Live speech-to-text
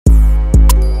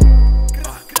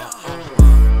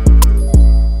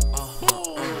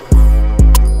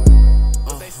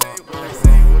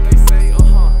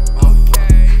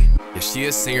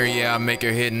a singer, yeah, I make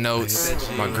her hit notes.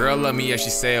 My girl love me, yeah, she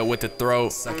say it with the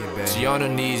throat. She on her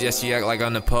knees, yeah, she act like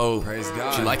on the pole.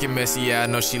 She like it messy, yeah, I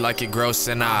know she like it gross.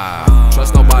 And I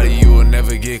trust nobody, you will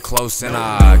never get close. And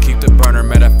I keep the burner,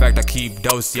 matter of fact, I keep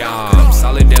dose, yeah. I'm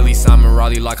solid daily, Simon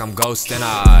Raleigh like I'm ghost. And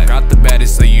I got the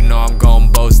baddest, so you know I'm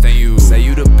gon' boast. And you say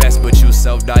you the best, but you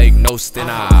self-diagnosed.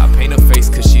 And I paint a face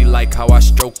cause she like how I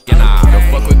stroke. And I don't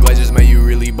fuck with glazers, man, you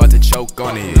really about to choke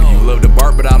on it. You love the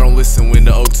bark, but I don't listen when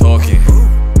the oak talking.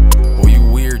 Oh, you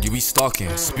weird, you be stalking.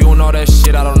 Spewing all that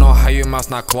shit, I don't know how your mouth's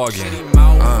not clogging.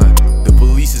 The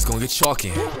police is gon' get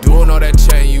chalking. Doing all that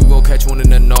chatting, you gon' catch one in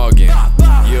the noggin.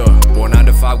 Yeah, boy, 9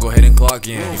 to 5, go ahead and clock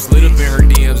in. You slid up in her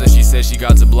DMs and she said she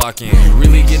got to blocking. You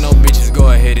really get no bitches,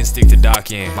 go ahead and stick to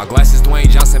docking. My glasses Dwayne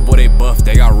Johnson, boy, they buff,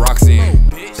 they got rocks in.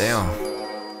 Damn.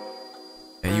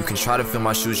 And you can try to fill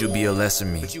my shoes, you'll be a lesser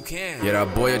me. Yeah,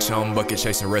 that boy a chum bucket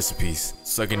chasing recipes.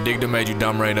 Sucking dick that made you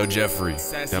dumb, Raino Jeffrey.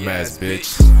 Dumbass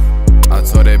bitch. I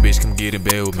told that bitch come get in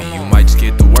bed with me. You might just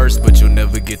get the worst, but you'll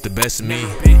never get the best of me.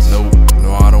 Nope,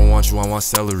 no, I don't want you, I want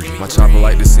celery. My chopper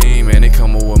like the scene, man, it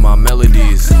come up with my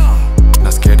melodies.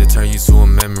 Not scared to turn you to a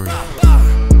memory.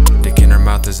 Dick in her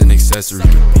mouth is an accessory.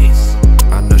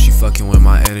 I know she fucking with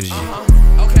my energy.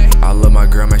 I love my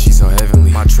girl, man, she's so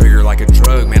heavenly. My trigger like a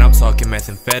drug, man, I'm talking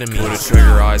methamphetamine. Put a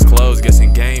trigger, eyes closed,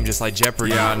 guessing game just like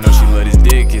Jeopardy. Yeah, I know she let his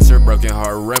dick, it's her broken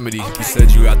heart remedy. You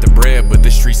said you got the bread, but the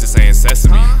streets are saying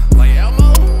sesame.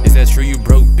 Is that true, you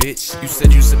broke, bitch? You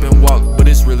said you sip and walk, but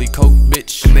it's really coke,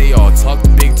 bitch. And they all talk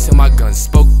big till my gun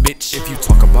spoke, bitch. If you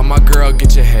talk about my girl,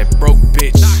 get your head broke,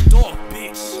 bitch.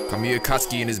 Call me a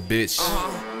Kotsky in this bitch.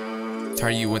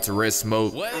 Turn you into red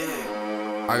smoke.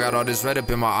 I got all this red up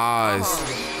in my eyes.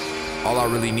 All I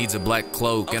really need's a black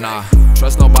cloak. And I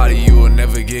trust nobody, you will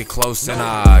never get close. And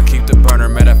I keep the burner,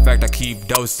 matter of fact, I keep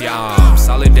dose, yeah. I'm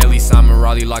solid daily, Simon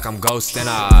Raleigh like I'm ghost. And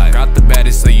I got the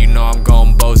baddest, so you know I'm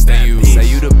gon' boast. And you say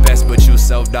you the best, but you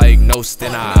self-diagnosed.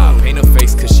 And I paint a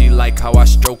face cause she like how I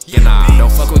stroke. And I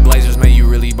don't fuck with glazers, man, you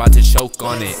really about to choke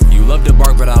on it. You love the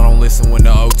bark, but I don't listen when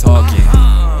the oak talking.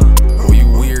 Oh, you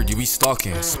weird, you be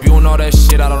stalking. Spewing all that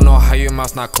shit, I don't know how your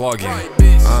mouth's not clogging.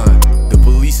 The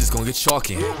police is gon' get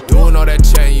chalking. Doing all that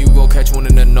chatting, you gon' catch one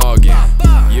in the noggin.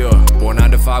 Yeah, boy,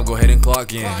 9 to 5, go ahead and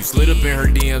clock in. You slid up in her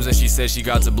DMs and she said she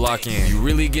got to block in. You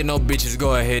really get no bitches,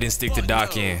 go ahead and stick to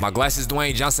docking. My glasses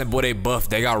Dwayne Johnson, boy, they buff,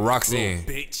 they got rocks in.